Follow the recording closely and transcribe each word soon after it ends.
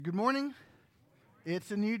Good morning. It's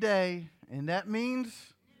a new day, and that means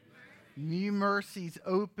new mercies.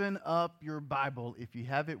 Open up your Bible, if you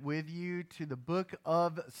have it with you, to the book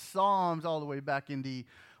of Psalms, all the way back in the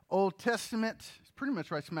Old Testament. It's pretty much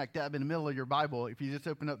right smack dab in the middle of your Bible, if you just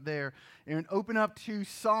open up there. And open up to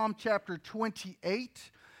Psalm chapter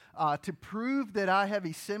 28. To prove that I have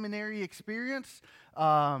a seminary experience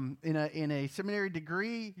in a seminary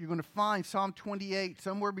degree, you're going to find Psalm 28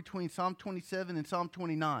 somewhere between Psalm 27 and Psalm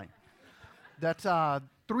 29. That's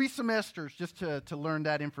 3 semesters just to learn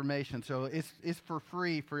that information. So it's for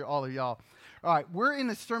free for all of y'all. All right, we're in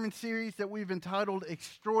a sermon series that we've entitled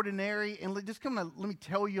Extraordinary, and let me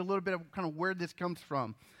tell you a little bit of kind of where this comes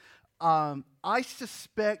from. I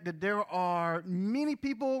suspect that there are many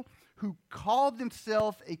people who call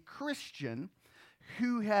themselves a Christian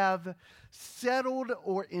who have settled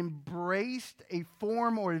or embraced a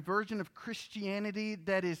form or a version of Christianity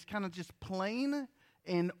that is kind of just plain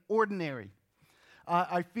and ordinary.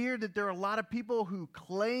 I fear that there are a lot of people who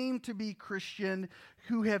claim to be Christian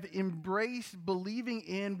who have embraced believing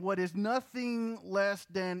in what is nothing less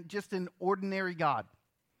than just an ordinary God.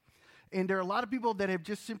 And there are a lot of people that have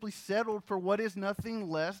just simply settled for what is nothing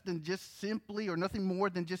less than just simply, or nothing more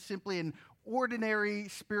than just simply, an ordinary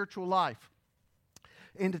spiritual life.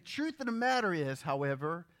 And the truth of the matter is,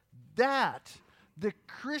 however, that the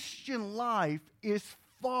Christian life is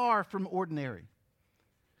far from ordinary.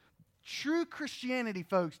 True Christianity,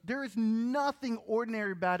 folks, there is nothing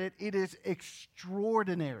ordinary about it. It is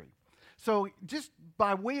extraordinary. So just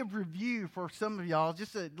by way of review for some of y'all,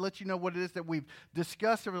 just to let you know what it is that we've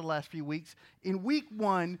discussed over the last few weeks. In week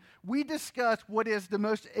 1, we discussed what is the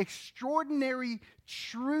most extraordinary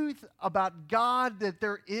truth about God that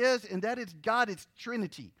there is, and that is God is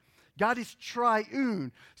Trinity. God is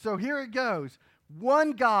triune. So here it goes.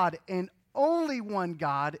 One God and only one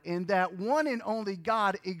God, and that one and only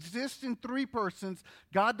God exists in 3 persons: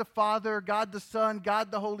 God the Father, God the Son,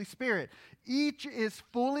 God the Holy Spirit. Each is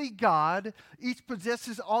fully God. Each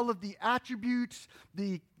possesses all of the attributes,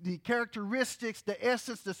 the characteristics, the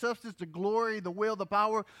essence, the substance, the glory, the will, the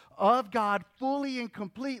power of God fully and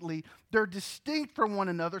completely. They're distinct from one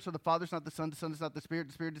another. So the Father's not the Son is not the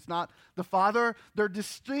Spirit is not the Father. They're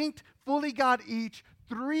distinct, fully God each,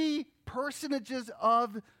 3 personages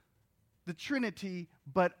of the Trinity,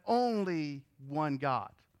 but only one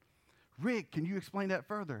God. Rick, can you explain that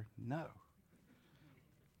further? No.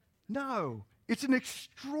 It's an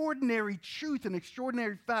extraordinary truth, an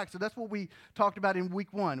extraordinary fact. So that's what we talked about in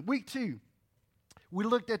week 1. Week 2, we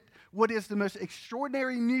looked at what is the most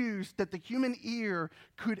extraordinary news that the human ear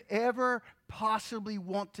could ever possibly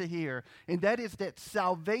want to hear, and that is that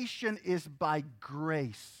salvation is by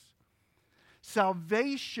grace.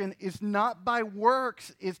 Salvation is not by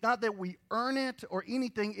works. It's not that we earn it or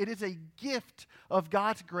anything. It is a gift of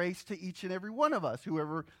God's grace to each and every one of us,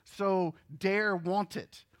 whoever so dare want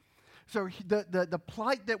it. So the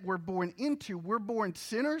plight that we're born into, we're born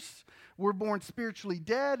sinners, we're born spiritually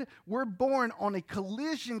dead, we're born on a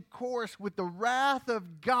collision course with the wrath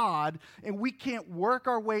of God, and we can't work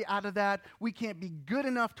our way out of that. We can't be good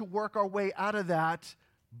enough to work our way out of that,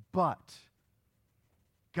 but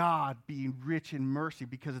God, being rich in mercy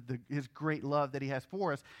because of His great love that He has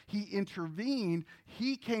for us, He intervened.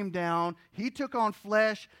 He came down. He took on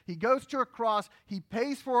flesh. He goes to a cross. He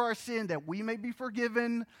pays for our sin that we may be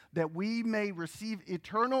forgiven, that we may receive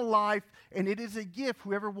eternal life. And it is a gift,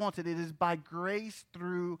 whoever wants it. It is by grace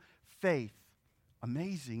through faith.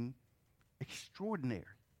 Amazing. Extraordinary.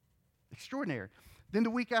 Extraordinary. Then the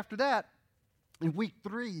week after that, in week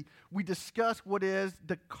 3, we discuss what is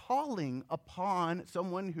the calling upon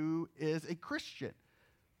someone who is a Christian.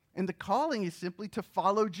 And the calling is simply to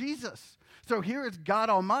follow Jesus. So here is God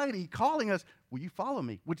Almighty calling us, will you follow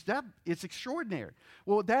me? Which that is extraordinary.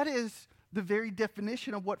 Well, that is the very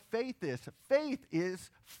definition of what faith is. Faith is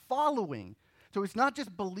following. So it's not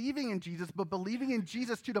just believing in Jesus, but believing in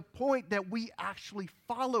Jesus to the point that we actually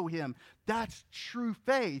follow Him. That's true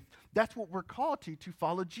faith. That's what we're called to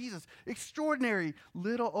follow Jesus. Extraordinary,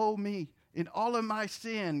 little old me in all of my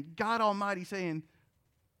sin. God Almighty saying,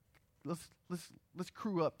 let's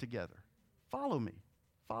crew up together. Follow me.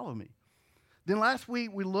 Then last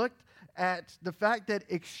week we looked at the fact that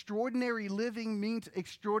extraordinary living means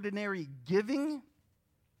extraordinary giving.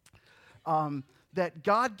 That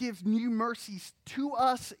God gives new mercies to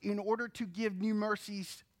us in order to give new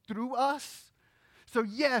mercies through us. So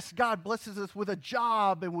yes, God blesses us with a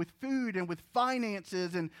job and with food and with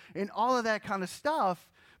finances and all of that kind of stuff,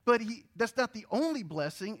 but that's not the only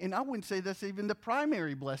blessing, and I wouldn't say that's even the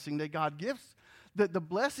primary blessing that God gives. The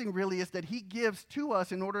blessing really is that He gives to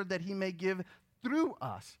us in order that He may give through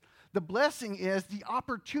us. The blessing is the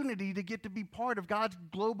opportunity to get to be part of God's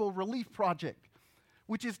global relief project,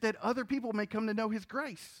 which is that other people may come to know his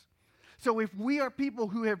grace. So if we are people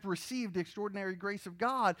who have received the extraordinary grace of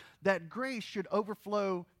God, that grace should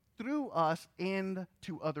overflow through us and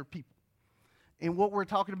to other people. And what we're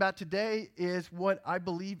talking about today is what I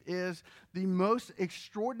believe is the most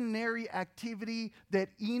extraordinary activity that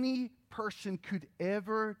any person could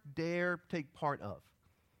ever dare take part of.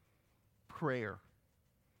 Prayer.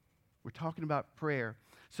 We're talking about prayer.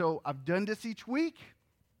 So I've done this each week.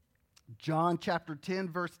 John chapter 10,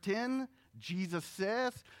 verse 10, Jesus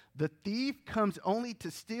says, "The thief comes only to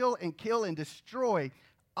steal and kill and destroy.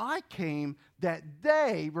 I came that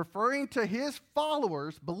they," referring to his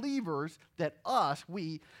followers, believers, that us,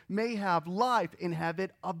 we may have life and have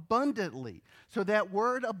it abundantly. So that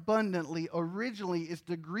word abundantly originally is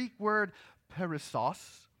the Greek word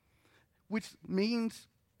perissos, which means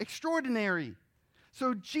extraordinary.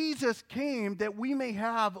 So Jesus came that we may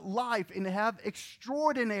have life and have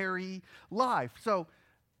extraordinary life. So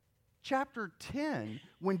chapter 10,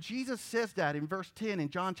 when Jesus says that in verse 10 in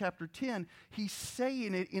John chapter 10, he's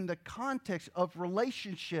saying it in the context of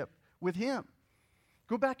relationship with him.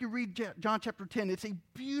 Go back and read John chapter 10. It's a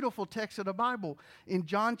beautiful text of the Bible. In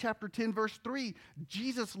John chapter 10, verse 3,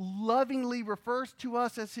 Jesus lovingly refers to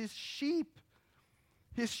us as his sheep.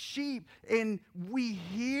 His sheep. And we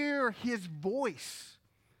hear his voice.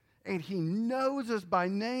 And he knows us by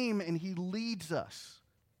name and he leads us.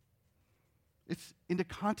 It's in the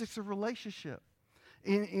context of relationship.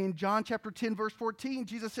 In John chapter 10, verse 14,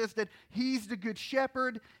 Jesus says that he's the good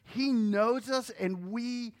shepherd. He knows us and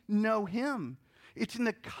we know him. It's in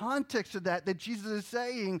the context of that Jesus is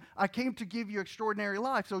saying, I came to give you extraordinary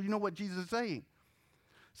life. So you know what Jesus is saying?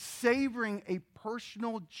 Savoring a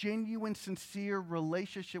personal, genuine, sincere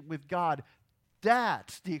relationship with God.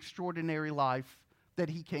 That's the extraordinary life that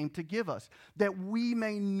he came to give us, that we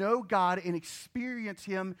may know God and experience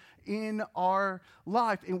him in our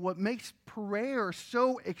life. And what makes prayer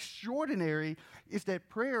so extraordinary is that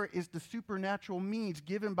prayer is the supernatural means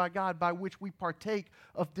given by God by which we partake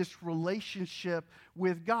of this relationship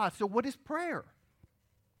with God. So what is prayer?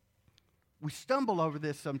 We stumble over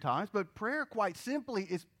this sometimes, but prayer quite simply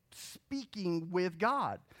is speaking with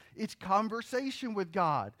God. It's conversation with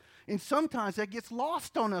God. And sometimes that gets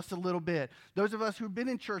lost on us a little bit. Those of us who've been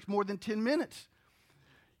in church more than 10 minutes,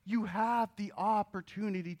 you have the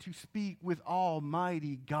opportunity to speak with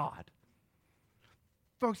Almighty God.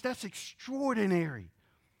 Folks, that's extraordinary.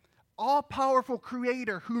 All-powerful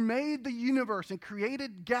creator who made the universe and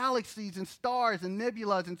created galaxies and stars and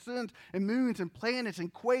nebulas and suns and moons and planets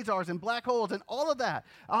and quasars and black holes and all of that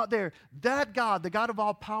out there, that God, the God of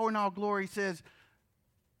all power and all glory, says,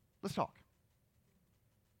 let's talk.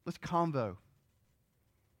 Let's convo.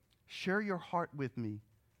 Share your heart with me.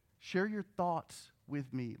 Share your thoughts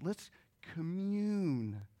with me. Let's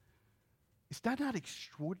commune. Is that not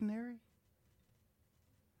extraordinary?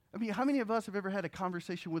 I mean, how many of us have ever had a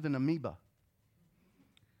conversation with an amoeba?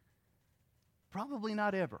 Probably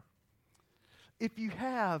not ever. If you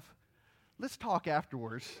have, let's talk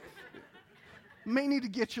afterwards. May need to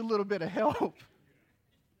get you a little bit of help.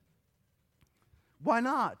 Why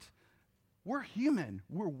not? We're human.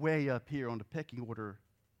 We're way up here on the pecking order.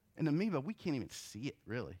 An amoeba, we can't even see it,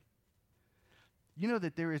 really. You know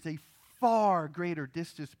that there is a far greater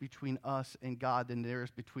distance between us and God than there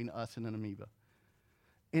is between us and an amoeba.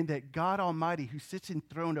 And that God Almighty, who sits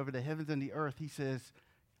enthroned over the heavens and the earth, he says,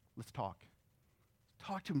 let's talk.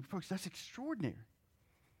 Talk to him. Folks, that's extraordinary.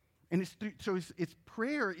 And it's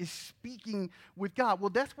prayer is speaking with God. Well,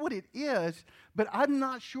 that's what it is, but I'm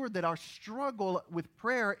not sure that our struggle with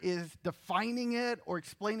prayer is defining it or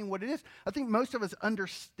explaining what it is. I think most of us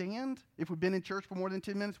understand, if we've been in church for more than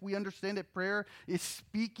 10 minutes, we understand that prayer is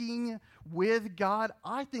speaking with God.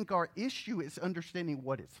 I think our issue is understanding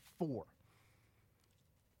what it's for.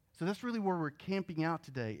 So that's really where we're camping out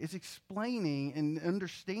today, is explaining and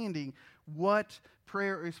understanding what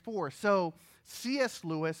prayer is for. So C.S.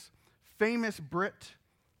 Lewis, famous Brit,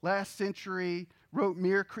 last century, wrote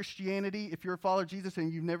Mere Christianity. If you're a follower of Jesus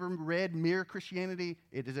and you've never read Mere Christianity,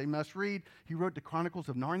 it is a must-read. He wrote the Chronicles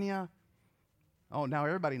of Narnia. Oh, now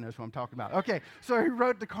everybody knows what I'm talking about. Okay, so he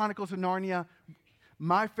wrote the Chronicles of Narnia.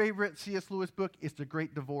 My favorite C.S. Lewis book is The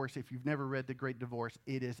Great Divorce. If you've never read The Great Divorce,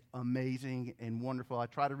 it is amazing and wonderful. I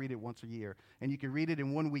try to read it once a year, and you can read it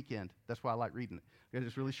in one weekend. That's why I like reading it, because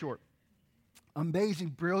it's really short. Amazing,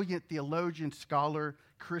 brilliant theologian, scholar,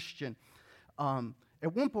 Christian.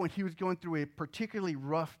 At one point, he was going through a particularly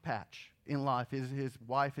rough patch. in life. His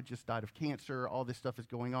wife had just died of cancer. All this stuff is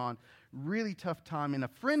going on. Really tough time. And a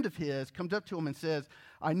friend of his comes up to him and says,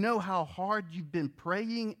 I know how hard you've been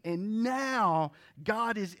praying, and now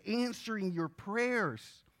God is answering your prayers.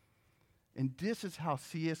 And this is how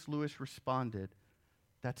C.S. Lewis responded.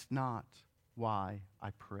 That's not why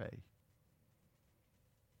I pray.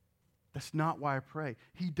 That's not why I pray.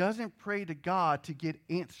 He doesn't pray to God to get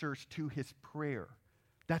answers to his prayer.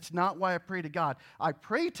 That's not why I pray to God. I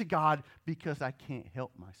pray to God because I can't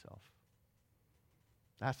help myself.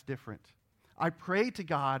 That's different. I pray to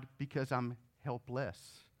God because I'm helpless.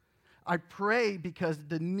 I pray because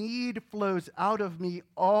the need flows out of me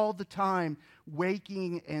all the time,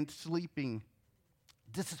 waking and sleeping.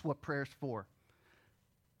 This is what prayer's for.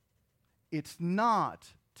 It's not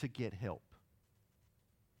to get help.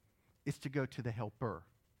 It's to go to the helper.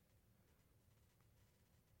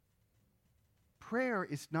 Prayer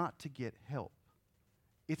is not to get help.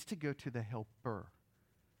 It's to go to the helper.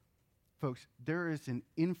 Folks, there is an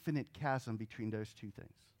infinite chasm between those two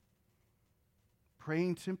things.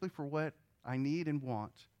 Praying simply for what I need and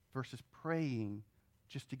want versus praying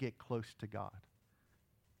just to get close to God.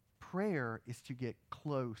 Prayer is to get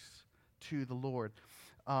close to the Lord.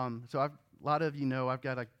 A lot of you know I've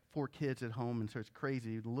got like 4 kids at home, and so it's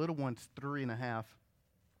crazy. The little one's 3.5,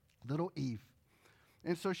 little Eve.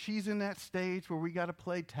 And so she's in that stage where we got to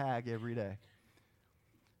play tag every day.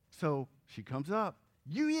 So she comes up,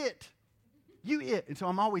 you it. And so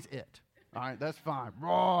I'm always it. All right, that's fine.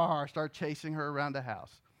 Roar, start chasing her around the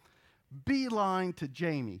house. Beeline to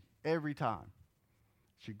Jamie every time.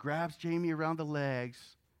 She grabs Jamie around the legs,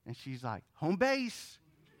 and she's like, home base.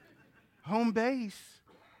 Home base.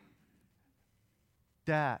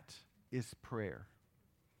 That is prayer.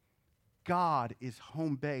 God is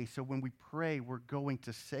home base. So when we pray, we're going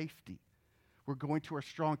to safety. We're going to our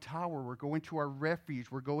strong tower. We're going to our refuge.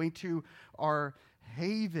 We're going to our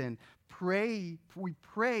haven. We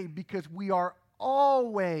pray because we are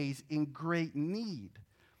always in great need.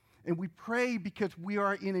 And we pray because we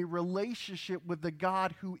are in a relationship with the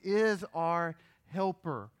God who is our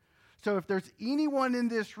helper. So if there's anyone in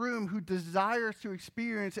this room who desires to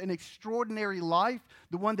experience an extraordinary life,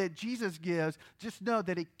 the one that Jesus gives, just know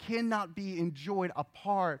that it cannot be enjoyed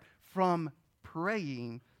apart from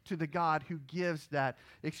praying to the God who gives that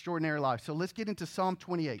extraordinary life. So let's get into Psalm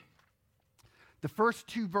 28. The first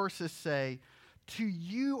 2 verses say, to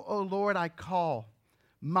you, O Lord, I call,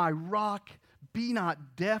 my rock, be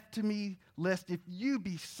not deaf to me, lest if you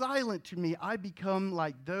be silent to me, I become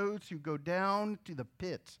like those who go down to the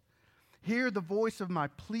pit. Hear the voice of my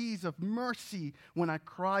pleas of mercy when I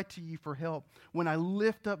cry to you for help, when I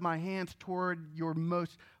lift up my hands toward your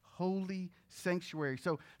most holy sanctuary.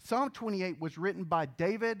 So Psalm 28 was written by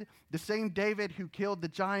David, the same David who killed the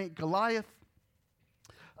giant Goliath.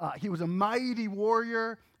 He was a mighty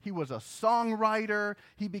warrior. He was a songwriter.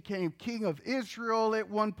 He became king of Israel at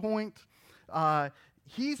one point.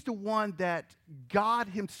 He's the one that God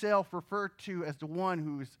himself referred to as the one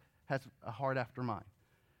who has a heart after mine.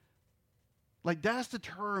 Like, that's the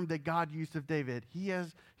term that God used of David. He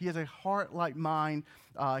has a heart like mine.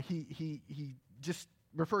 He just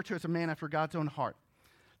referred to as a man after God's own heart.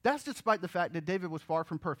 That's despite the fact that David was far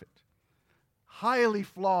from perfect. Highly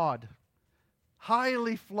flawed,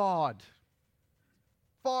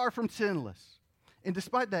 far from sinless. And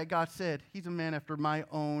despite that, God said, he's a man after my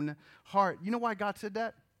own heart. You know why God said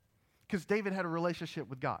that? Because David had a relationship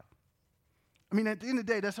with God. I mean, at the end of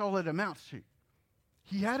the day, that's all it amounts to.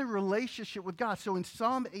 He had a relationship with God. So in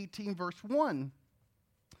Psalm 18, verse 1,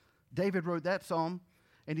 David wrote that psalm,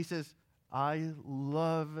 and he says, I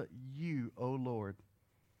love you, O Lord.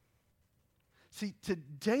 See, to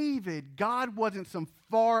David, God wasn't some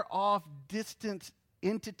far-off, distant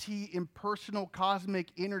entity, impersonal, cosmic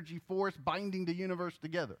energy force binding the universe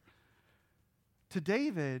together. To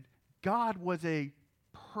David, God was a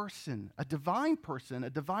person, a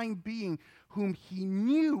divine being whom he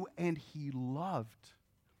knew and he loved.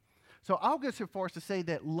 So I'll go so far as to say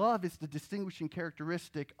that love is the distinguishing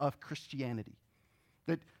characteristic of Christianity.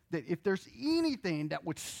 That if there's anything that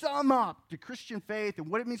would sum up the Christian faith and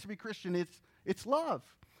what it means to be Christian, it's love.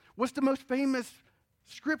 What's the most famous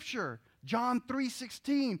scripture? John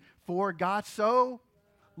 3:16. For God so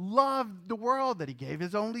loved the world that he gave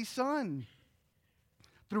his only son.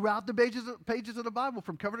 Throughout the pages of the Bible,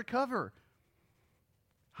 from cover to cover,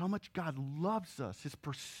 how much God loves us, his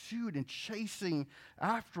pursuit and chasing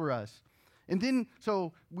after us. And then,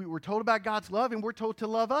 so we were told about God's love, and we're told to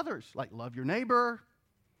love others, like love your neighbor,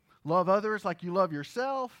 love others like you love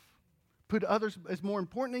yourself, put others as more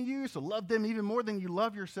important than you, so love them even more than you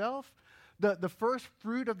love yourself. The first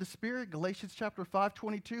fruit of the Spirit, Galatians chapter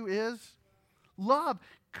 5:22, is love.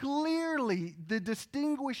 Clearly, the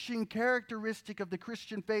distinguishing characteristic of the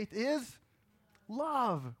Christian faith is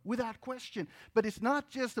love, without question. But it's not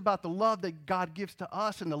just about the love that God gives to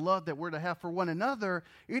us and the love that we're to have for one another.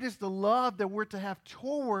 It is the love that we're to have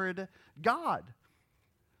toward God.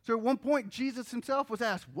 So at one point, Jesus himself was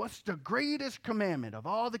asked, what's the greatest commandment of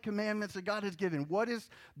all the commandments that God has given? What is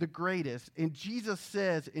the greatest? And Jesus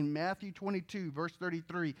says in Matthew 22, verse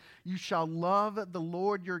 33, you shall love the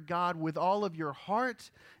Lord your God with all of your heart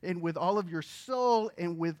and with all of your soul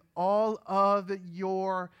and with all of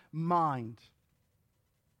your mind.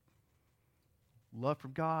 Love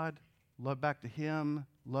from God, love back to him,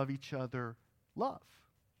 love each other, love.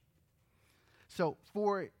 So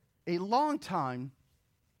for a long time,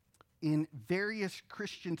 in various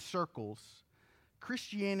Christian circles,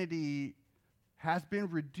 Christianity has been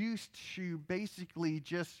reduced to basically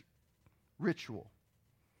just ritual.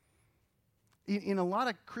 In a lot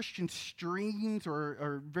of Christian streams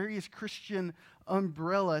or various Christian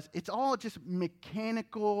umbrellas, it's all just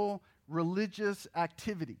mechanical religious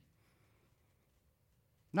activity.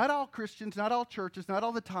 Not all Christians, not all churches, not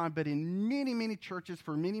all the time, but in many, many churches,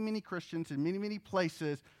 for many, many Christians, in many, many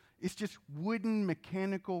places, it's just wooden,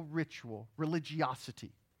 mechanical ritual,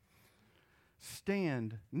 religiosity.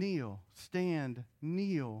 Stand, kneel,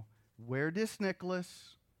 wear this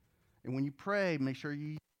necklace, and when you pray, make sure you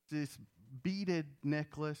use this beaded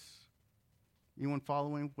necklace. Anyone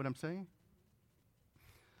following what I'm saying?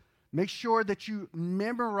 Make sure that you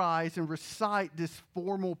memorize and recite this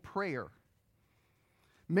formal prayer.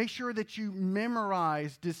 Make sure that you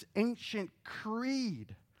memorize this ancient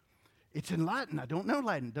creed. It's in Latin. I don't know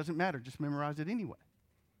Latin. It doesn't matter. Just memorize it anyway.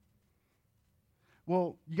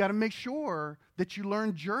 Well, you got to make sure that you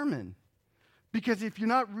learn German. Because if you're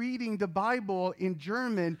not reading the Bible in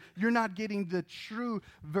German, you're not getting the true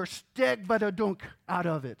Verstehbarung out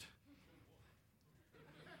of it.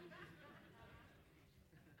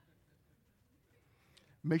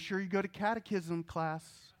 Make sure you go to catechism class.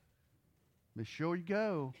 Make sure you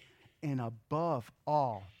go. And above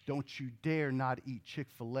all, don't you dare not eat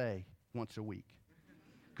Chick-fil-A once a week.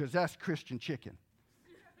 Because that's Christian chicken.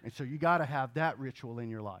 And so you got to have that ritual in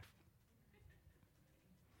your life.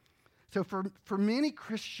 So for many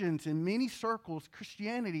Christians in many circles,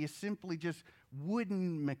 Christianity is simply just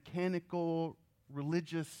wooden, mechanical,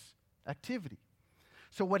 religious activity.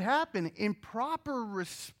 So what happened, in proper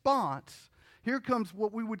response, here comes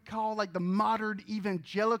what we would call like the modern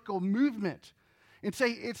evangelical movement. And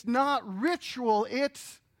say it's not ritual,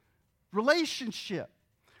 it's relationship.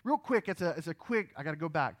 Real quick, I got to go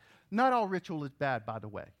back. Not all ritual is bad, by the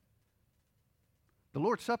way. The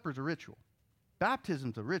Lord's Supper is a ritual.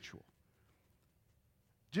 Baptism's a ritual.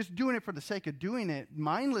 Just doing it for the sake of doing it,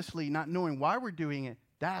 mindlessly not knowing why we're doing it,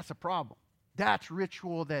 that's a problem. That's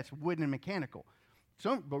ritual that's wooden and mechanical.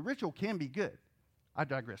 But ritual can be good. I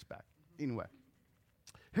digress back. Anyway,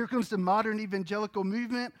 here comes the modern evangelical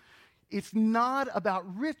movement. It's not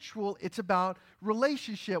about ritual, it's about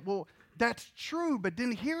relationship. Well, that's true, but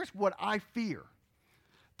then here's what I fear.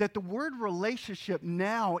 That the word relationship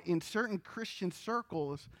now in certain Christian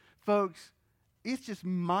circles, folks, it's just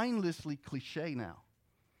mindlessly cliche now.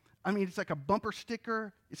 I mean, it's like a bumper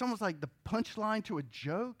sticker. It's almost like the punchline to a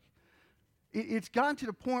joke. It's gotten to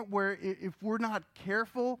the point where if we're not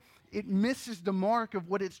careful, it misses the mark of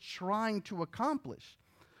what it's trying to accomplish.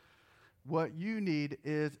 What you need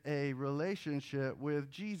is a relationship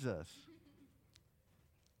with Jesus.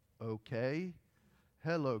 Okay.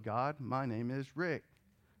 Hello, God. My name is Rick.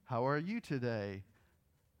 How are you today?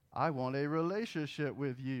 I want a relationship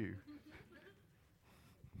with you.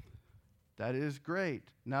 That is great.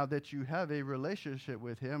 Now that you have a relationship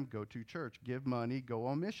with him, go to church, give money, go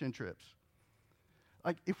on mission trips.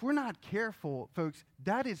 Like, if we're not careful, folks,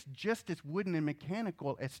 that is just as wooden and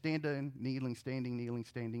mechanical as standing, kneeling, standing, kneeling,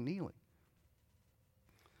 standing, kneeling.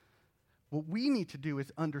 What we need to do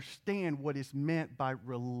is understand what is meant by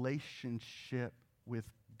relationship with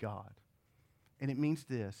God. And it means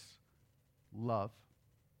this: love.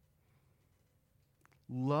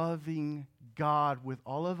 Loving God with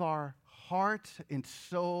all of our heart and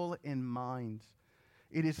soul and minds.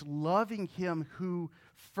 It is loving him who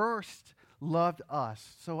first loved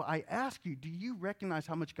us. So I ask you, do you recognize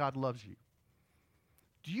how much God loves you?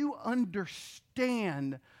 Do you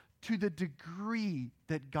understand to the degree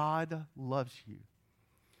that God loves you?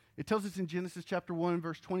 It tells us in Genesis chapter 1,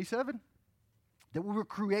 verse 27, that we were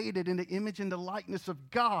created in the image and the likeness of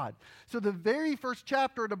God. So the very first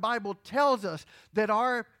chapter of the Bible tells us that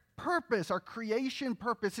our purpose, our creation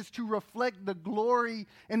purpose, is to reflect the glory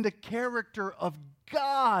and the character of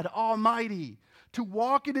God Almighty, to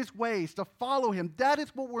walk in his ways, to follow him. That is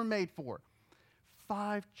what we're made for.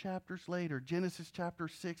 5 chapters later, Genesis chapter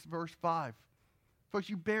 6, verse 5. Folks,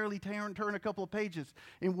 you barely turn a couple of pages.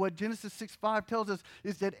 And what Genesis 6:5 tells us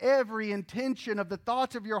is that every intention of the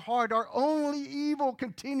thoughts of your heart are only evil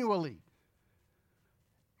continually.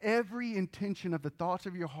 Every intention of the thoughts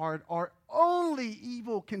of your heart are only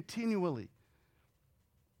evil continually.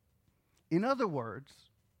 In other words,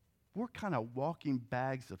 we're kind of walking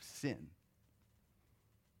bags of sin.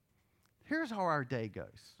 Here's how our day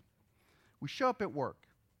goes. We show up at work.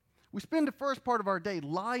 We spend the first part of our day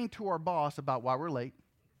lying to our boss about why we're late.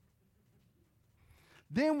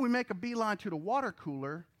 Then we make a beeline to the water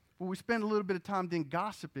cooler where we spend a little bit of time then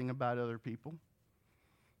gossiping about other people.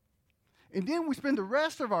 And then we spend the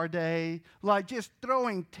rest of our day like just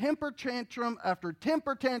throwing temper tantrum after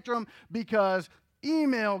temper tantrum because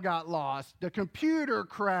email got lost, the computer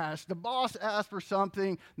crashed, the boss asked for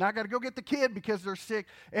something, now I got to go get the kid because they're sick.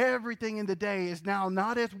 Everything in the day is now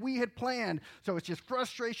not as we had planned, so it's just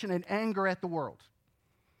frustration and anger at the world.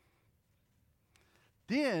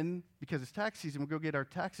 Then, because it's tax season, we go get our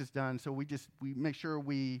taxes done, so we make sure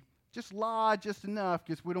we just lie just enough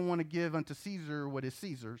because we don't want to give unto Caesar what is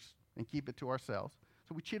Caesar's and keep it to ourselves.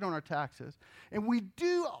 So we cheat on our taxes. And we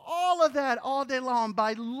do all of that all day long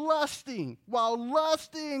by lusting, while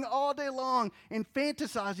lusting all day long and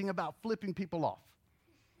fantasizing about flipping people off.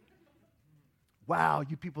 Wow,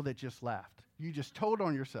 you people that just laughed. You just told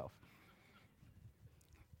on yourself.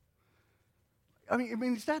 I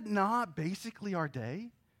mean, is that not basically our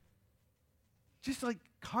day? Just like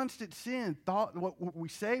constant sin, thought, what we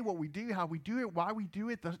say, what we do, how we do it, why we do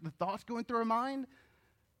it, the thoughts going through our mind.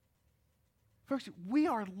 Folks, we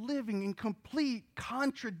are living in complete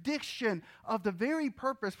contradiction of the very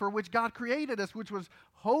purpose for which God created us, which was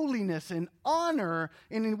holiness and honor,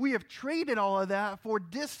 and we have traded all of that for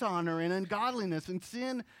dishonor and ungodliness and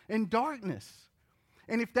sin and darkness.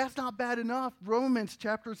 And if that's not bad enough, Romans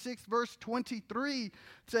chapter 6, verse 23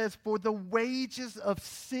 says, "For the wages of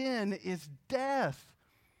sin is death."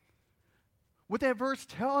 What that verse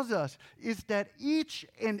tells us is that each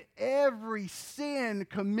and every sin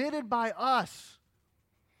committed by us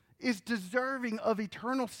is deserving of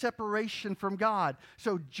eternal separation from God.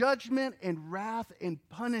 So judgment and wrath and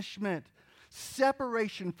punishment,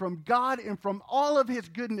 separation from God and from all of his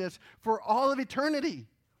goodness for all of eternity.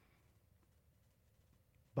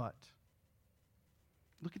 But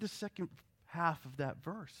look at the second half of that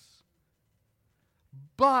verse.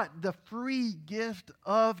 But the free gift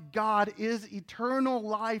of God is eternal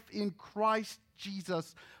life in Christ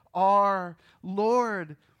Jesus our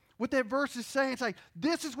Lord. What that verse is saying, it's like,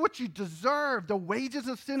 this is what you deserve. The wages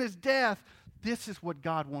of sin is death. This is what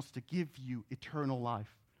God wants to give you, eternal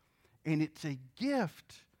life. And it's a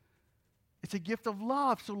gift. It's a gift of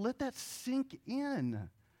love. So let that sink in.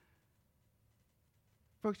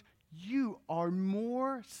 Folks, you are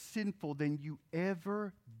more sinful than you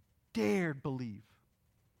ever dared believe.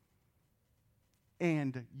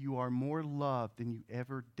 And you are more loved than you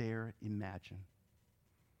ever dare imagine.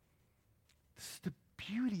 This is the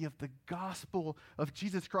beauty of the gospel of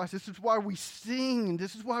Jesus Christ. This is why we sing.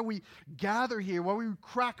 This is why we gather here, why we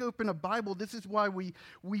crack open a Bible. This is why we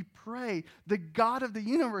pray. The God of the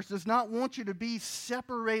universe does not want you to be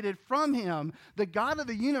separated from him. The God of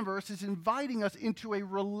the universe is inviting us into a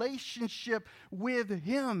relationship with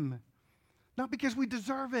him. Not because we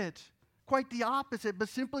deserve it. Quite the opposite, but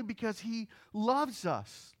simply because he loves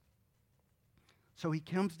us. So he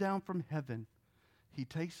comes down from heaven. He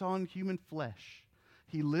takes on human flesh.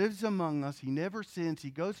 He lives among us. He never sins.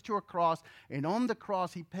 He goes to a cross, and on the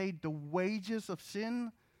cross he paid the wages of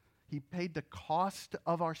sin. He paid the cost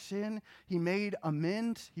of our sin. He made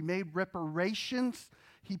amends. He made reparations.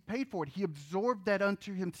 He paid for it. He absorbed that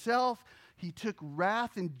unto himself. He took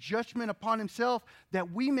wrath and judgment upon himself that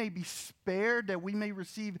we may be spared, that we may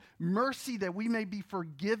receive mercy, that we may be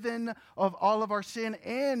forgiven of all of our sin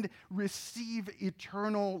and receive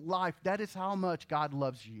eternal life. That is how much God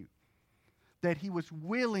loves you. That he was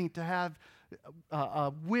willing to have a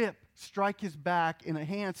whip strike his back and a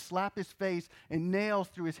hand slap his face and nails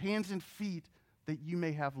through his hands and feet that you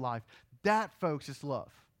may have life. That, folks, is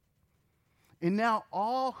love. And now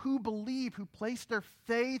all who believe, who place their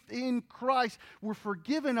faith in Christ, were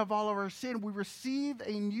forgiven of all of our sin. We receive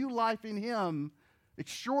a new life in him,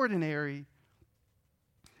 extraordinary.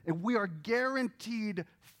 And we are guaranteed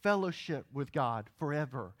fellowship with God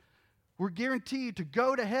forever. We're guaranteed to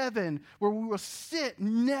go to heaven where we will sit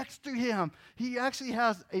next to him. He actually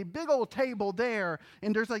has a big old table there,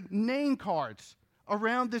 and there's like name cards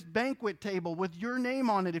around this banquet table with your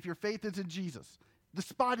name on it if your faith is in Jesus. The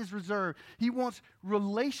spot is reserved. He wants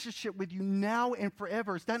relationship with you now and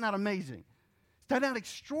forever. Is that not amazing? Is that not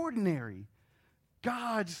extraordinary?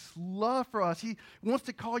 God's love for us. He wants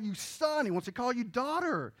to call you son. He wants to call you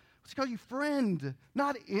daughter. He wants to call you friend,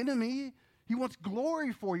 not enemy. He wants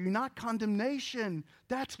glory for you, not condemnation.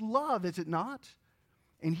 That's love, is it not?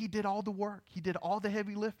 And he did all the work. He did all the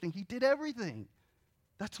heavy lifting. He did everything.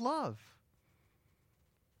 That's love.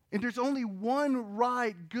 And there's only one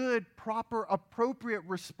right, good, proper, appropriate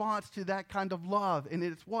response to that kind of love. And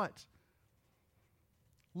it's what?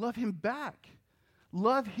 Love him back.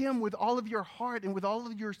 Love him with all of your heart and with all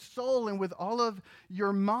of your soul and with all of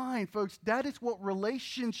your mind, folks. That is what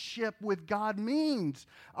relationship with God means.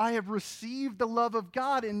 I have received the love of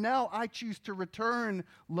God, and now I choose to return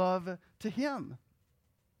love to him.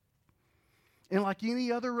 And like any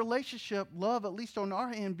other relationship, love, at least on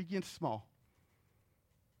our end, begins small.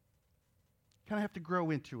 Kind of have to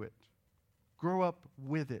grow into it, grow up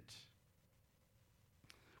with it.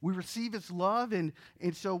 We receive his love, and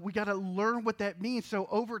so we got to learn what that means. So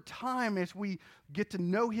over time, as we get to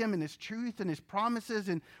know him and his truth and his promises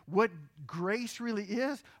and what grace really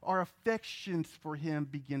is, our affections for him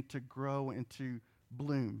begin to grow and to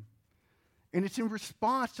bloom. And it's in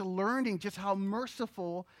response to learning just how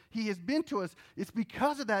merciful he has been to us. It's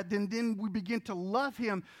because of that, then we begin to love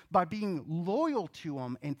him by being loyal to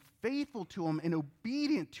him and faithful to him and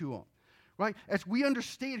obedient to him. Right? As we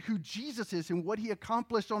understand who Jesus is and what he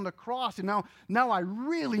accomplished on the cross, and now I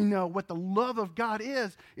really know what the love of God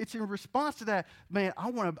is, it's in response to that, man, I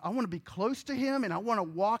want to be close to him and I want to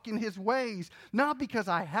walk in his ways, not because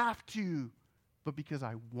I have to, but because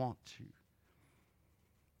I want to.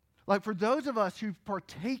 Like for those of us who've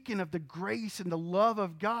partaken of the grace and the love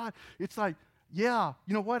of God, it's like, yeah,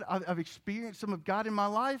 you know what? I've experienced some of God in my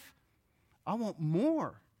life. I want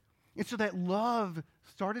more. And so that love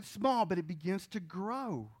started small, but it begins to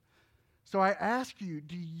grow. So I ask you,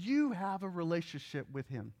 do you have a relationship with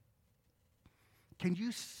him? Can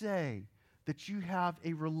you say that you have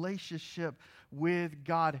a relationship with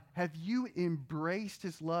God? Have you embraced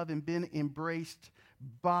his love and been embraced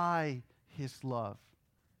by his love?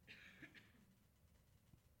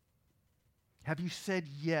 Have you said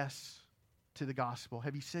yes to the gospel?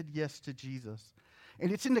 Have you said yes to Jesus?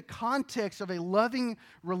 And it's in the context of a loving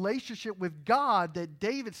relationship with God that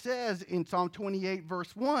David says in Psalm 28,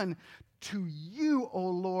 verse 1, "To you, O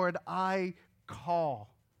Lord, I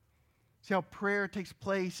call." See how prayer takes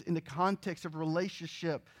place in the context of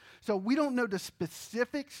relationship. So we don't know the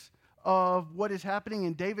specifics of what is happening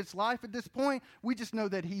in David's life at this point. We just know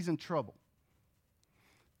that he's in trouble.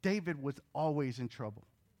 David was always in trouble.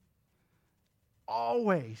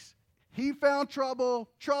 Always. He found trouble.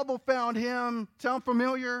 Trouble found him. Sound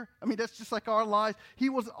familiar? I mean, that's just like our lives. He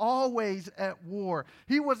was always at war.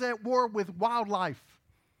 He was at war with wildlife.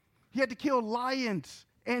 He had to kill lions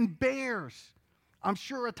and bears. I'm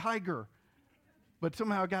sure a tiger. But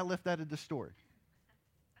somehow it got left out of the story.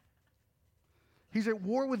 He's at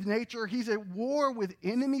war with nature. He's at war with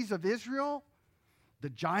enemies of Israel. The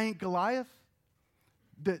giant Goliath.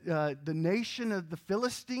 The nation of the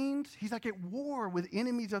Philistines. He's like at war with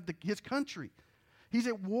enemies of his country. He's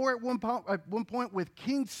at war at one point with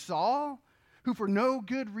King Saul, who for no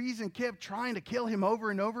good reason kept trying to kill him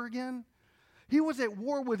over and over again. He was at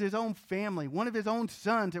war with his own family. One of his own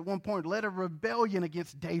sons at one point led a rebellion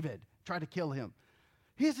against David, tried to kill him.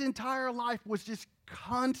 His entire life was just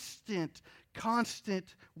constant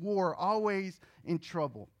war, always in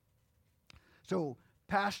trouble. So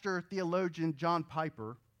pastor, theologian John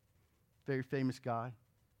Piper, very famous guy.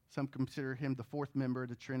 Some consider him the fourth member of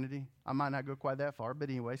the Trinity. I might not go quite that far, but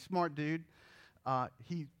anyway, smart dude.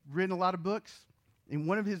 He's written a lot of books. In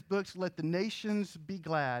one of his books, Let the Nations Be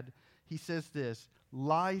Glad, he says this: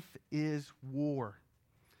 life is war.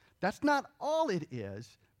 That's not all it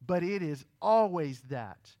is, but it is always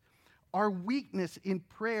that. Our weakness in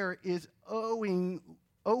prayer is owing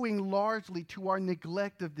largely to our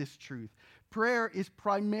neglect of this truth. Prayer is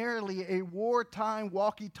primarily a wartime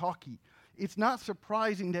walkie-talkie. It's not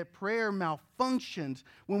surprising that prayer malfunctions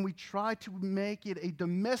when we try to make it a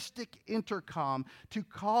domestic intercom to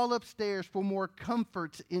call upstairs for more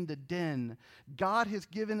comforts in the den. God has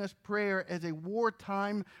given us prayer as a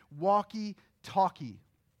wartime walkie-talkie.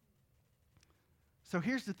 So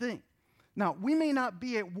here's the thing. Now, we may not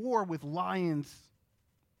be at war with lions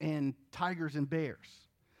and tigers and bears.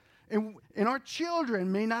 And our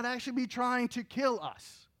children may not actually be trying to kill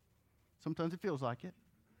us. Sometimes it feels like it.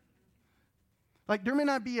 Like there may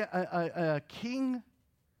not be a king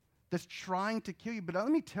that's trying to kill you, but let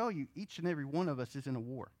me tell you, each and every one of us is in a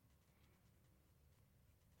war.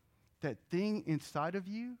 That thing inside of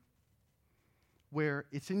you where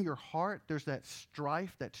it's in your heart. There's that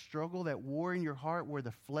strife, that struggle, that war in your heart where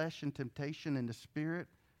the flesh and temptation and the spirit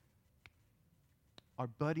are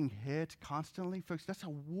butting heads constantly. Folks, that's a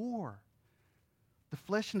war. The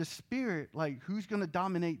flesh and the spirit, like who's going to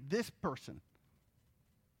dominate this person?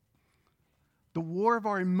 The war of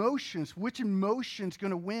our emotions, which emotion's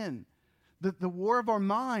going to win? The war of our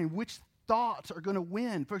mind, which thoughts are going to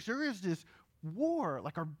win? Folks, there is this war,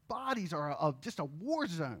 like our bodies are just a war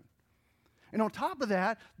zone. And on top of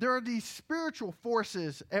that, there are these spiritual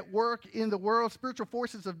forces at work in the world, spiritual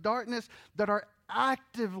forces of darkness that are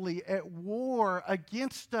actively at war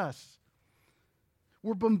against us.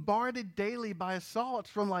 We're bombarded daily by assaults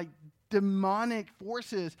from like demonic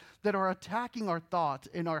forces that are attacking our thoughts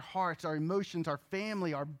and our hearts, our emotions, our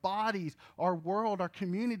family, our bodies, our world, our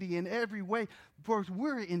community in every way. Folks,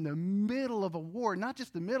 we're in the middle of a war, not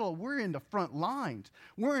just the middle, we're in the front lines.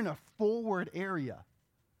 We're in a forward area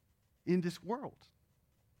in this world.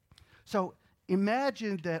 So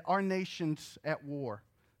imagine that our nation's at war.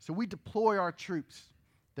 So we deploy our troops.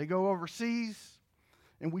 They go overseas,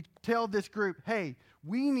 and we tell this group, hey,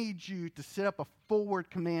 we need you to set up a forward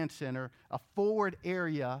command center, a forward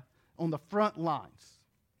area on the front lines.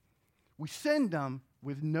 We send them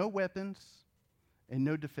with no weapons and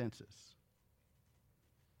no defenses.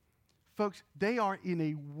 Folks, they are in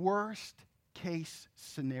a worst case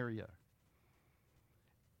scenario.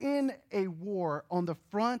 In a war on the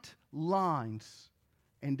front lines,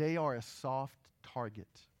 and they are a soft target.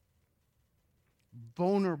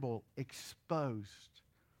 Vulnerable, exposed.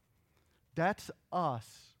 That's us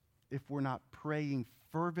if we're not praying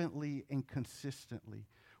fervently and consistently.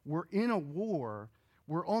 We're in a war,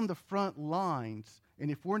 we're on the front lines, and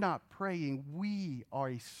if we're not praying, we are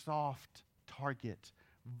a soft target,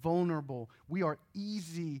 vulnerable. We are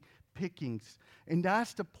easy pickings. And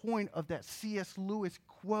that's the point of that C.S. Lewis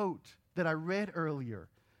quote that I read earlier.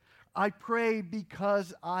 I pray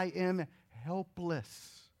because I am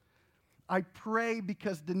helpless. I pray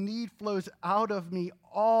because the need flows out of me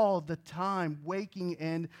all the time, waking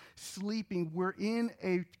and sleeping. We're in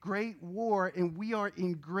a great war and we are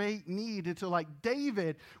in great need. And so like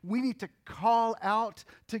David, we need to call out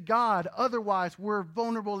to God. Otherwise, we're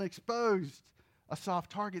vulnerable and exposed, a soft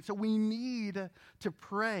target. So we need to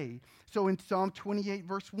pray. So in Psalm 28,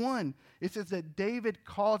 verse 1, it says that David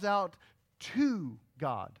calls out to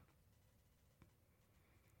God.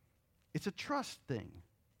 It's a trust thing.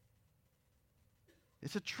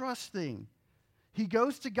 It's a trust thing. He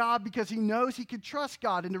goes to God because he knows he can trust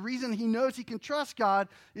God. And the reason he knows he can trust God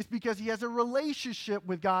is because he has a relationship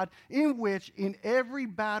with God in which in every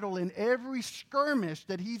battle, in every skirmish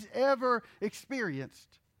that he's ever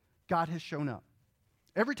experienced, God has shown up.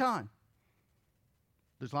 Every time.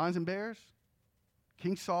 There's lions and bears.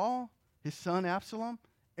 King Saul, his son Absalom.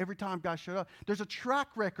 Every time God showed up. There's a track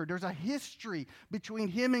record. There's a history between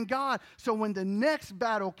him and God. So when the next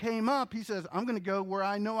battle came up, he says, I'm going to go where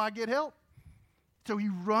I know I get help. So he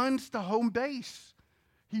runs to home base.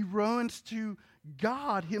 He runs to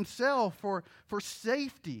God himself for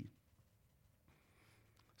safety.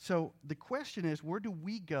 So the question is, where do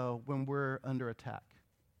we go when we're under attack?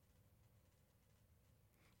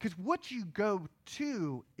 Because what you go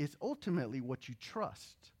to is ultimately what you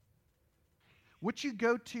trust. What you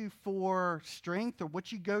go to for strength or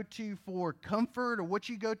what you go to for comfort or what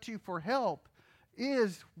you go to for help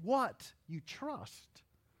is what you trust.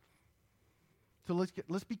 So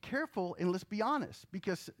let's be careful and let's be honest,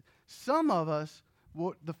 because some of us,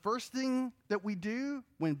 the first thing that we do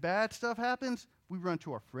when bad stuff happens, we run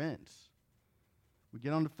to our friends. We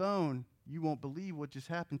get on the phone, you won't believe what just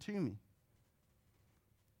happened to me.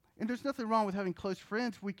 And there's nothing wrong with having close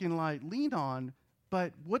friends we can lean on.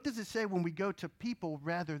 But what does it say when we go to people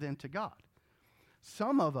rather than to God?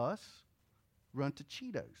 Some of us run to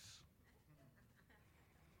Cheetos.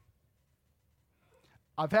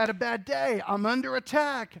 I've had a bad day. I'm under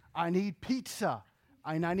attack. I need pizza.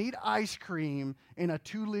 And I need ice cream and a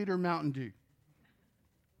 2-liter Mountain Dew.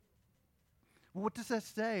 Well, what does that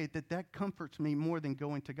say? That comforts me more than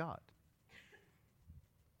going to God.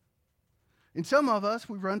 And some of us,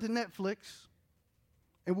 we run to Netflix.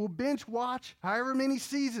 And we'll binge watch however many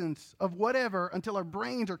seasons of whatever until our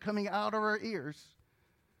brains are coming out of our ears.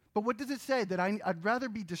 But what does it say? That I'd rather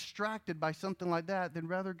be distracted by something like that than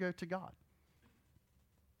rather go to God.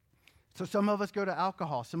 So some of us go to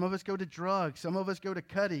alcohol. Some of us go to drugs. Some of us go to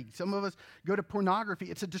cutting. Some of us go to pornography.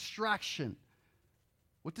 It's a distraction.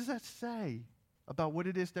 What does that say about what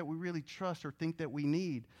it is that we really trust or think that we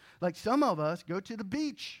need? Like some of us go to the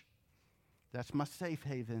beach. That's my safe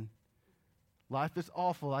haven. Life is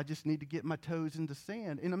awful. I just need to get my toes in the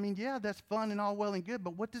sand. And I mean, yeah, that's fun and all well and good,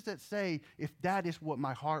 but what does that say if that is what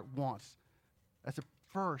my heart wants as a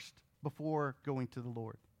first before going to the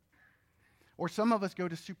Lord? Or some of us go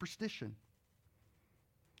to superstition.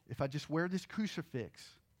 If I just wear this crucifix,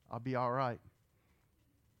 I'll be all right.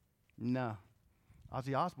 No.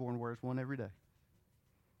 Ozzy Osbourne wears one every day.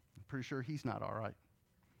 I'm pretty sure he's not all right.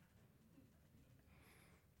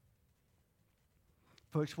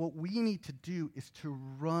 Folks, what we need to do is to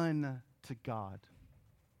run to God.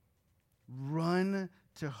 Run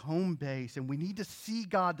to home base. And we need to see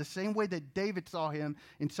God the same way that David saw him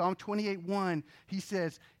in Psalm 28:1. He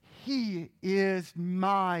says, He is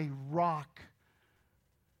my rock.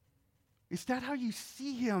 Is that how you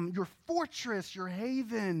see him? Your fortress, your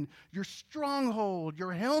haven, your stronghold,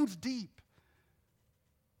 your helm's deep.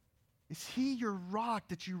 Is he your rock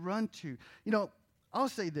that you run to? You know, I'll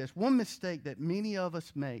say this. One mistake that many of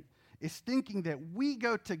us make is thinking that we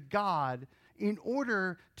go to God in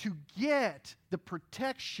order to get the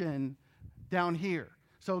protection down here.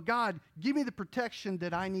 So, God, give me the protection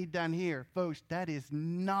that I need down here. Folks, that is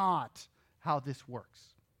not how this works.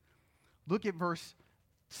 Look at verse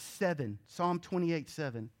 7, Psalm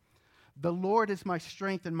 28:7. The Lord is my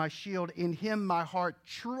strength and my shield. In him my heart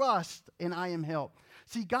trusts, and I am helped.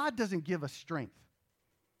 See, God doesn't give us strength.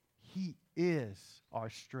 He is our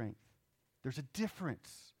strength. There's a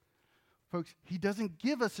difference. Folks, he doesn't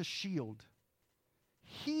give us a shield.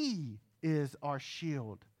 He is our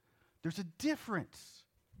shield. There's a difference.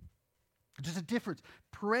 There's a difference.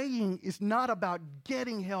 Praying is not about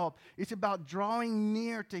getting help. It's about drawing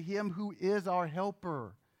near to him who is our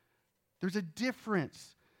helper. There's a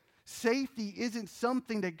difference. Safety isn't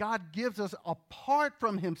something that God gives us apart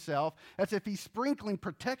from himself, as if he's sprinkling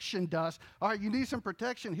protection dust. All right, you need some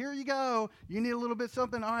protection. Here you go. You need a little bit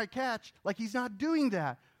something. All right, catch. Like he's not doing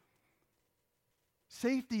that.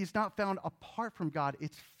 Safety is not found apart from God.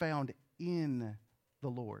 It's found in the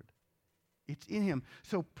Lord. It's in him.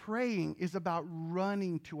 So praying is about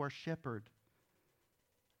running to our shepherd.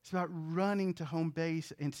 It's about running to home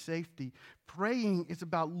base and safety. Praying is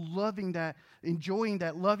about loving that, enjoying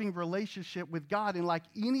that loving relationship with God. And like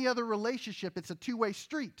any other relationship, it's a two-way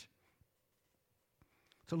street.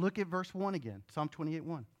 So look at verse 1 again, Psalm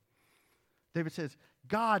 28:1. David says,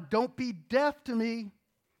 God, don't be deaf to me.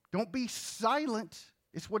 Don't be silent.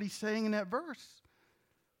 It's what he's saying in that verse.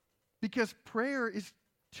 Because prayer is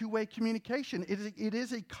two-way communication. It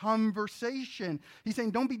is a conversation. He's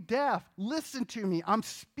saying, don't be deaf. Listen to me. I'm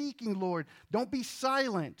speaking, Lord. Don't be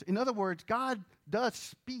silent. In other words, God does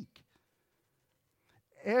speak.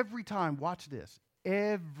 Every time, watch this,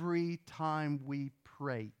 every time we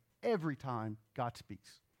pray, every time God speaks.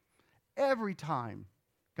 Every time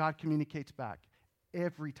God communicates back.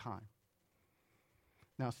 Every time.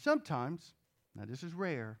 Now, sometimes, now this is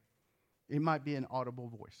rare, it might be an audible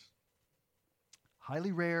voice.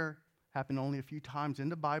 Highly rare, happened only a few times in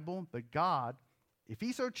the Bible, but God, if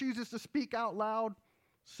he so chooses to speak out loud,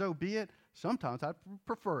 so be it. Sometimes I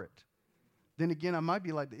prefer it. Then again, I might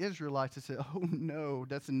be like the Israelites that say, oh no,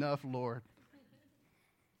 that's enough, Lord.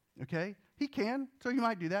 Okay? He can, so you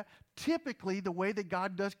might do that. Typically, the way that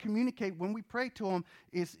God does communicate when we pray to him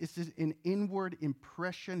is an inward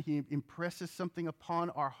impression. He impresses something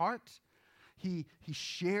upon our hearts. He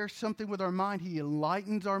shares something with our mind. He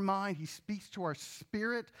enlightens our mind. He speaks to our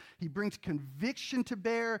spirit. He brings conviction to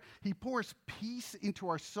bear. He pours peace into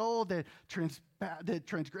our soul that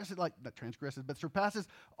surpasses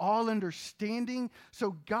all understanding.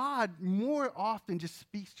 So God more often just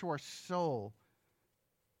speaks to our soul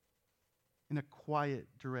in a quiet,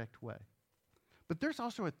 direct way. But there's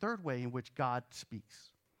also a third way in which God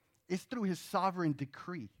speaks. It's through his sovereign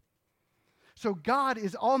decree. So God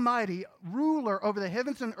is almighty, ruler over the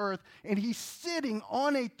heavens and earth, and he's sitting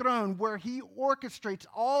on a throne where he orchestrates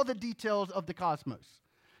all the details of the cosmos.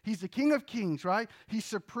 He's the King of Kings, right? He's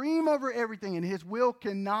supreme over everything, and his will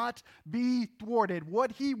cannot be thwarted.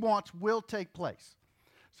 What he wants will take place.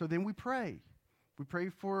 So then we pray. We pray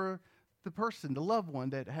for the person, the loved one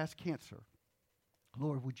that has cancer.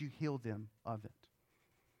 Lord, would you heal them of it?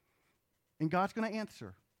 And God's going to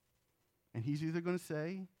answer. And he's either going to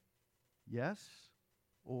say yes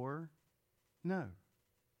or no.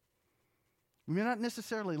 We may not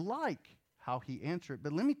necessarily like how he answered,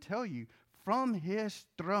 but let me tell you, from his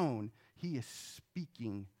throne, he is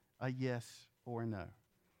speaking a yes or a no.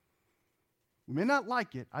 We may not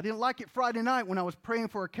like it. I didn't like it Friday night when I was praying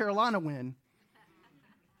for a Carolina win.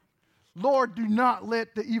 Lord, do not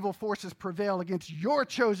let the evil forces prevail against your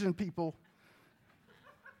chosen people.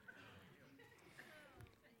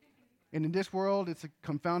 And in this world, it's a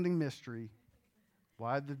confounding mystery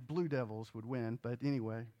why the Blue Devils would win. But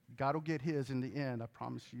anyway, God will get his in the end. I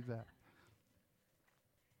promise you that.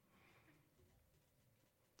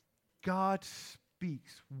 God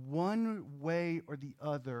speaks one way or the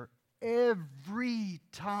other. Every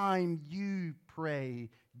time you pray,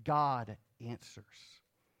 God answers.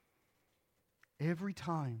 Every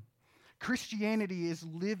time. Christianity is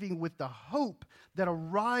living with the hope that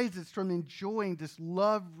arises from enjoying this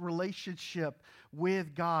love relationship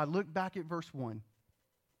with God. Look back at verse 1.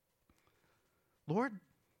 Lord,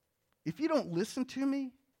 if you don't listen to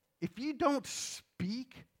me, if you don't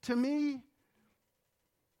speak to me,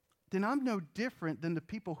 then I'm no different than the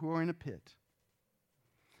people who are in a pit.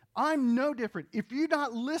 I'm no different. If you're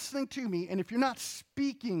not listening to me and if you're not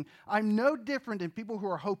speaking, I'm no different than people who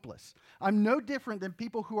are hopeless. I'm no different than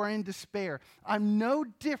people who are in despair. I'm no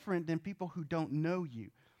different than people who don't know you.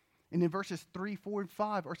 And in verses 3, 4, and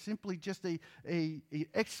 5 are simply just a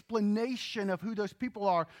explanation of who those people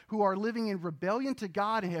are who are living in rebellion to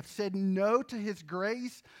God and have said no to his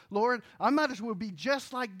grace. Lord, I might as well be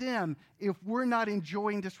just like them if we're not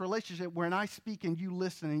enjoying this relationship wherein I speak and you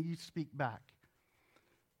listen and you speak back.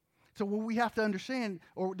 So what we have to understand,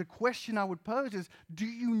 or the question I would pose is, do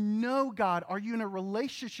you know God? Are you in a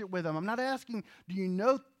relationship with him? I'm not asking, do you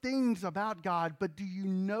know things about God, but do you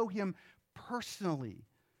know him personally?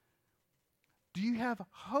 Do you have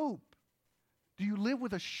hope? Do you live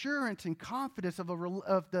with assurance and confidence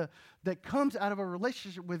that comes out of a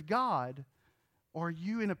relationship with God? Or are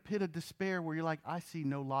you in a pit of despair where you're like, I see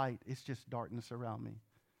no light, it's just darkness around me?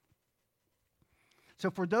 So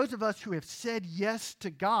for those of us who have said yes to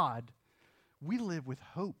God, we live with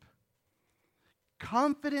hope,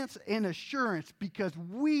 confidence, and assurance because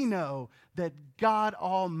we know that God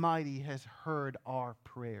Almighty has heard our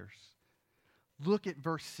prayers. Look at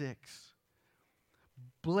verse 6.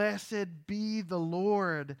 Blessed be the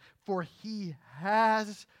Lord, for he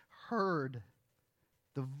has heard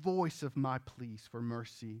the voice of my pleas for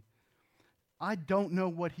mercy. I don't know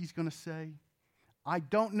what he's going to say. I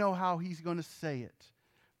don't know how he's going to say it,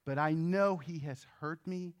 but I know he has heard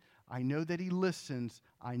me. I know that he listens.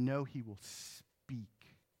 I know he will speak.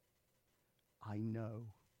 I know.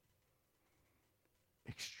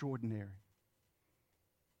 Extraordinary.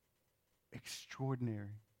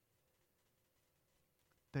 Extraordinary.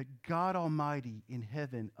 That God Almighty in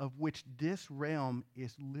heaven, of which this realm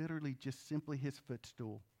is literally just simply his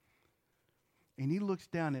footstool, and he looks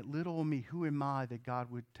down at little old me. Who am I that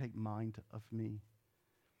God would take mind of me?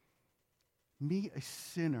 Me, a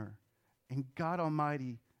sinner, and God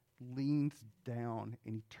Almighty leans down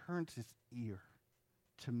and he turns his ear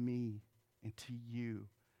to me and to you.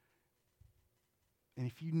 And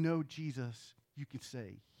if you know Jesus, you can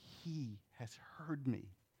say, he has heard me.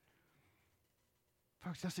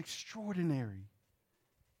 Folks, that's extraordinary.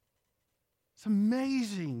 It's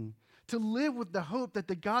amazing to live with the hope that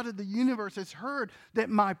the God of the universe has heard that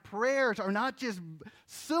my prayers are not just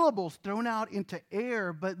syllables thrown out into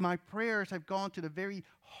air, but my prayers have gone to the very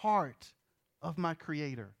heart of my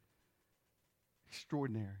Creator.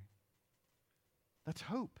 Extraordinary. That's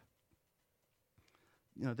hope.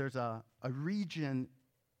 You know, there's a region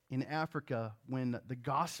in Africa when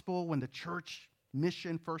the church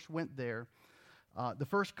mission first went there. The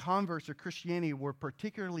first converts of Christianity were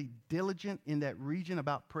particularly diligent in that region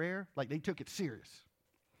about prayer. Like, they took it serious.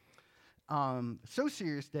 So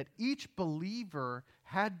serious that each believer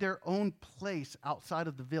had their own place outside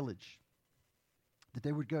of the village that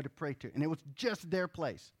they would go to pray to. And it was just their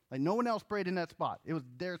place. Like, no one else prayed in that spot. It was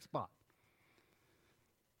their spot.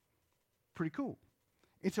 Pretty cool.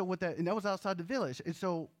 And so and that was outside the village. And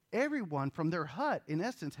so everyone from their hut, in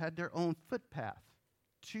essence, had their own footpath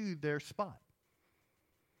to their spot.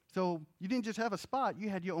 So you didn't just have a spot, you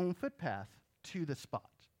had your own footpath to the spot.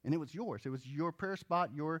 And it was yours. It was your prayer spot,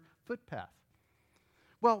 your footpath.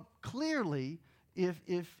 Well, clearly,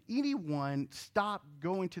 if anyone stopped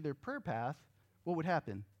going to their prayer path, what would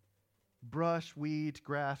happen? Brush, weeds,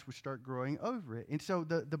 grass would start growing over it. And so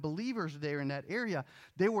the believers there in that area,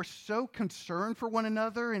 they were so concerned for one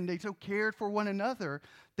another and they so cared for one another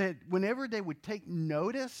that whenever they would take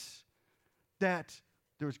notice that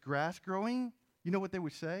there was grass growing, you know what they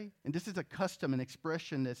would say? And this is a custom, an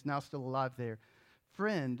expression that's now still alive there.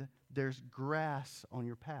 Friend, there's grass on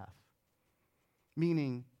your path.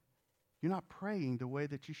 Meaning, you're not praying the way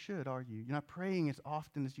that you should, are you? You're not praying as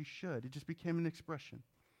often as you should. It just became an expression.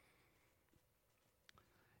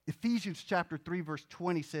 Ephesians chapter 3, verse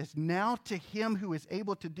 20 says, now to him who is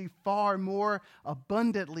able to do far more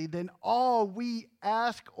abundantly than all we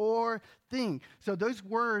ask or think. So those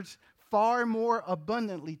words, far more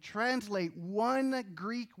abundantly, translate one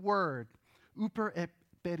Greek word, uper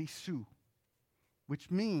eperisou, which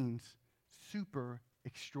means super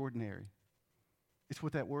extraordinary. It's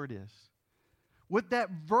what that word is. What that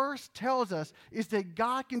verse tells us is that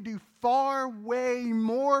God can do far, way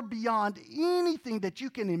more beyond anything that you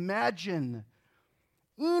can imagine.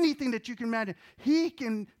 Anything that you can imagine. He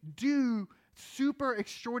can do super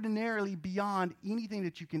extraordinarily beyond anything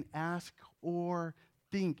that you can ask or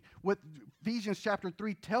think. What Ephesians chapter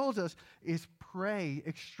 3 tells us is pray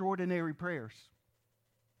extraordinary prayers.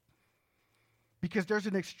 Because there's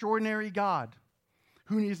an extraordinary God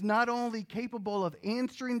who is not only capable of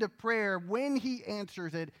answering the prayer, when he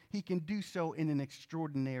answers it, he can do so in an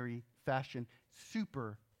extraordinary fashion,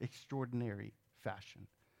 super extraordinary fashion.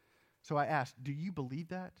 So I ask, do you believe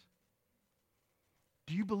that?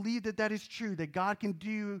 Do you believe that that is true, that God can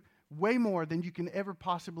do way more than you can ever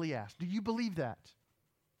possibly ask? Do you believe that?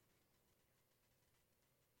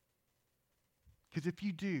 Because if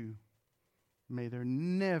you do, may there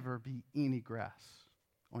never be any grass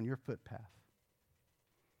on your footpath.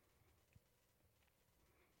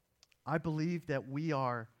 I believe that we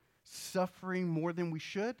are suffering more than we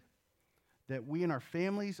should, that we and our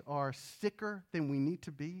families are sicker than we need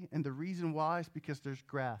to be, and the reason why is because there's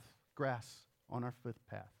grass on our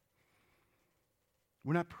footpath.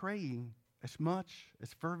 We're not praying as much,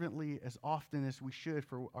 as fervently, as often as we should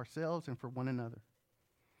for ourselves and for one another.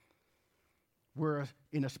 We're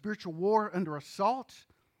in a spiritual war under assault,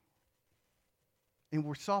 and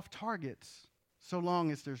we're soft targets so long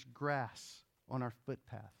as there's grass on our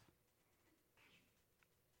footpath.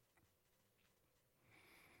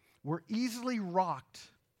 We're easily rocked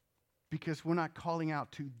because we're not calling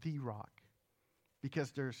out to the rock,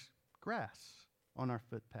 because there's grass on our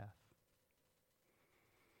footpath.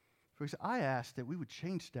 Folks, I ask that we would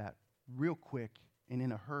change that real quick and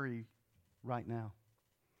in a hurry right now.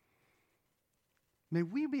 May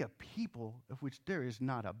we be a people of which there is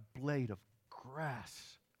not a blade of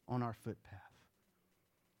grass on our footpath.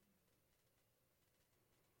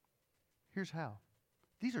 Here's how.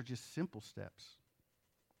 These are just simple steps.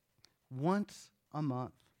 Once a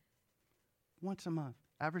month,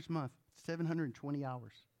 average month, 720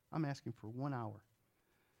 hours. I'm asking for 1 hour.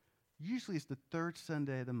 Usually it's the third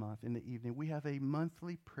Sunday of the month in the evening. We have a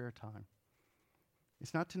monthly prayer time.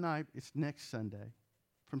 It's not tonight, it's next Sunday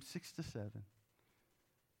from 6 to 7.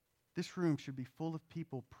 This room should be full of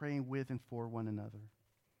people praying with and for one another.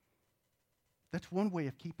 That's one way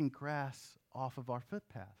of keeping grass off of our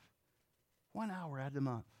footpath. 1 hour out of the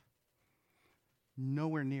month.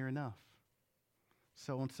 Nowhere near enough.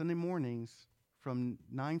 So on Sunday mornings from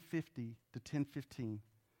 9:50 to 10:15,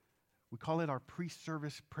 we call it our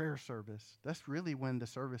pre-service prayer service. That's really when the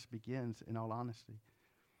service begins, in all honesty.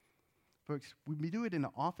 Folks, we do it in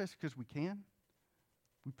the office because we can.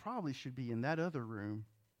 We probably should be in that other room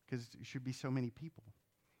because there should be so many people.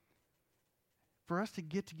 For us to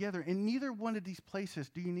get together, in neither one of these places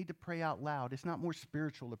do you need to pray out loud. It's not more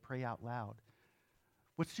spiritual to pray out loud.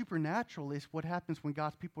 What's supernatural is what happens when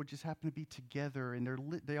God's people just happen to be together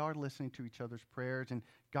and they are listening to each other's prayers and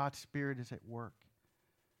God's Spirit is at work.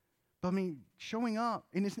 But I mean, showing up,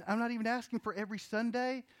 and I'm not even asking for every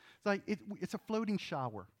Sunday. It's like it's a floating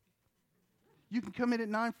shower. You can come in at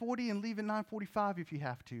 9:40 and leave at 9:45 if you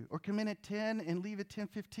have to, or come in at 10 and leave at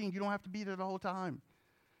 10:15. You don't have to be there the whole time.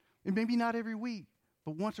 And maybe not every week,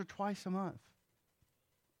 but once or twice a month.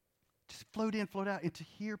 Just float in, float out, and to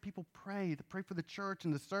hear people pray, to pray for the church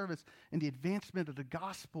and the service and the advancement of the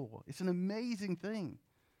gospel. It's an amazing thing.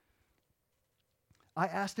 I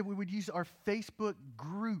asked that we would use our Facebook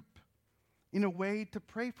group in a way to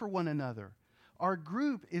pray for one another. Our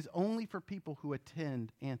group is only for people who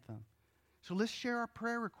attend Anthem. So let's share our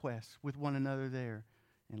prayer requests with one another there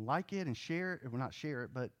and like it and share it. Well, not share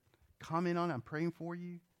it, but comment on it. I'm praying for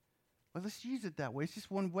you. Well, let's use it that way. It's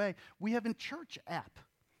just one way. We have a church app,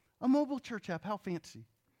 a mobile church app. How fancy.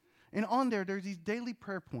 And on there's these daily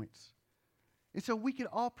prayer points. And so we could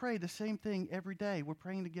all pray the same thing every day. We're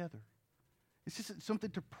praying together. It's just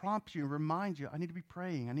something to prompt you and remind you, I need to be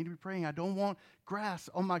praying. I need to be praying. I don't want grass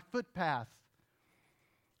on my footpath.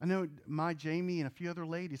 I know Jamie and a few other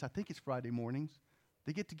ladies, I think it's Friday mornings,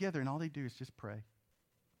 they get together and all they do is just pray.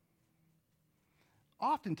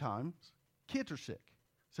 Oftentimes, kids are sick,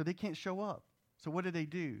 so they can't show up. So what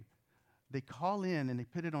do? They call in and they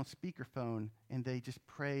put it on speakerphone and they just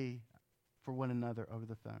pray for one another over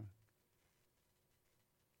the phone.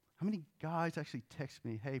 How many guys actually text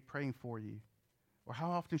me, hey, praying for you? Or how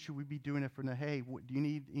often should we be doing it for the, hey, do you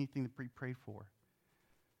need anything to pray for?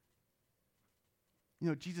 You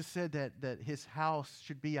know, Jesus said that his house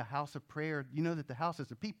should be a house of prayer. You know that the house is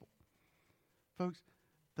the people. Folks,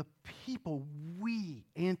 the people we,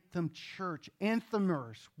 Anthem Anthem Church,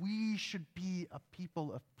 anthemers, we should be a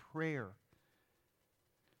people of prayer.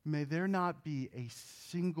 May there not be a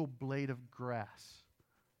single blade of grass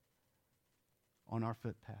on our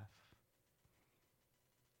footpath.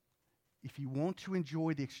 If you want to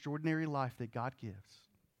enjoy the extraordinary life that God gives,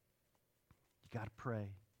 you got to pray.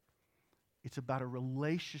 It's about a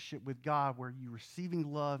relationship with God where you're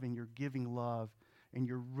receiving love and you're giving love and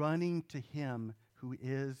you're running to Him who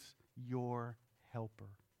is your helper.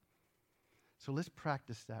 So let's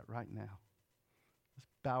practice that right now. Let's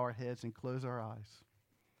bow our heads and close our eyes.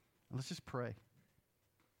 And let's just pray.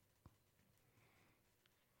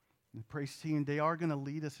 And the praise team, they are going to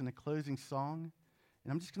lead us in a closing song.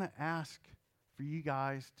 And I'm just going to ask for you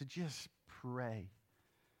guys to just pray.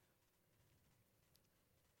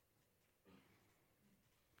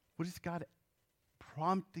 What is God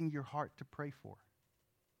prompting your heart to pray for?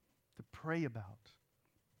 To pray about?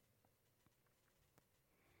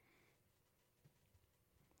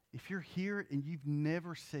 If you're here and you've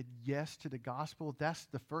never said yes to the gospel, that's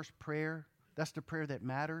the first prayer. That's the prayer that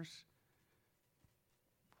matters.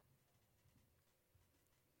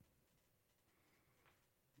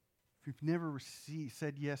 If you've never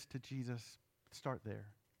said yes to Jesus, start there.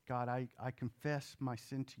 God, I confess my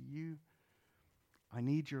sin to you. I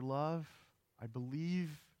need your love. I believe,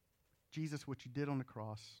 Jesus, what you did on the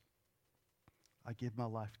cross. I give my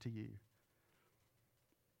life to you.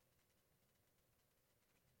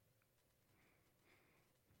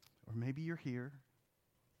 Or maybe you're here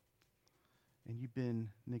and you've been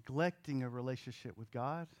neglecting a relationship with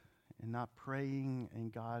God and not praying,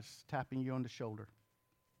 and God's tapping you on the shoulder.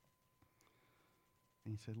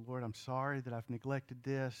 And you said, Lord, I'm sorry that I've neglected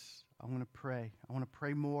this. I want to pray. I want to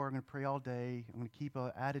pray more. I'm going to pray all day. I'm going to keep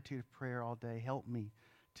an attitude of prayer all day. Help me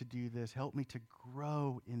to do this. Help me to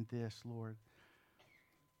grow in this, Lord.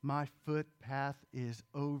 My footpath is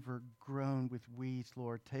overgrown with weeds,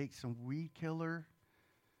 Lord. Take some weed killer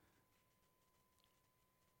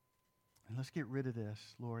and let's get rid of this.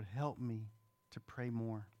 Lord, help me to pray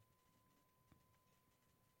more.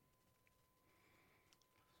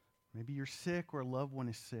 Maybe you're sick or a loved one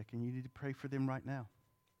is sick and you need to pray for them right now.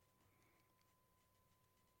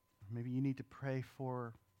 Maybe you need to pray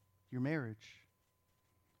for your marriage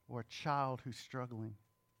or a child who's struggling.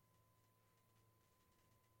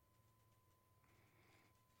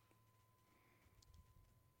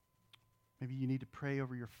 Maybe you need to pray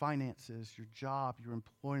over your finances, your job, your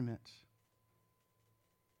employment.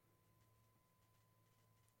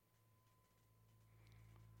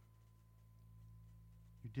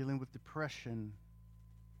 You're dealing with depression,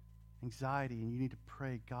 anxiety, and you need to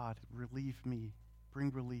pray, God, relieve me.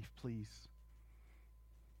 Bring relief, please.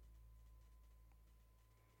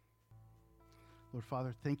 Lord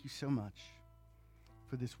Father, thank you so much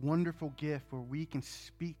for this wonderful gift where we can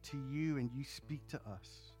speak to you and you speak to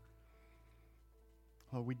us.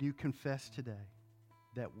 Lord, we do confess today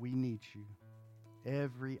that we need you.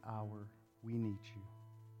 Every hour we need you.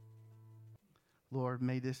 Lord,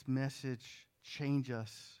 may this message change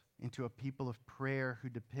us into a people of prayer who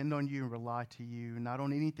depend on you and rely to you, not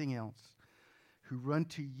on anything else, who run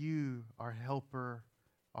to you, our helper,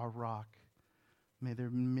 our rock. May there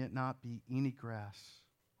not be any grass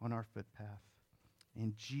on our footpath.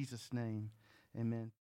 In Jesus' name, amen.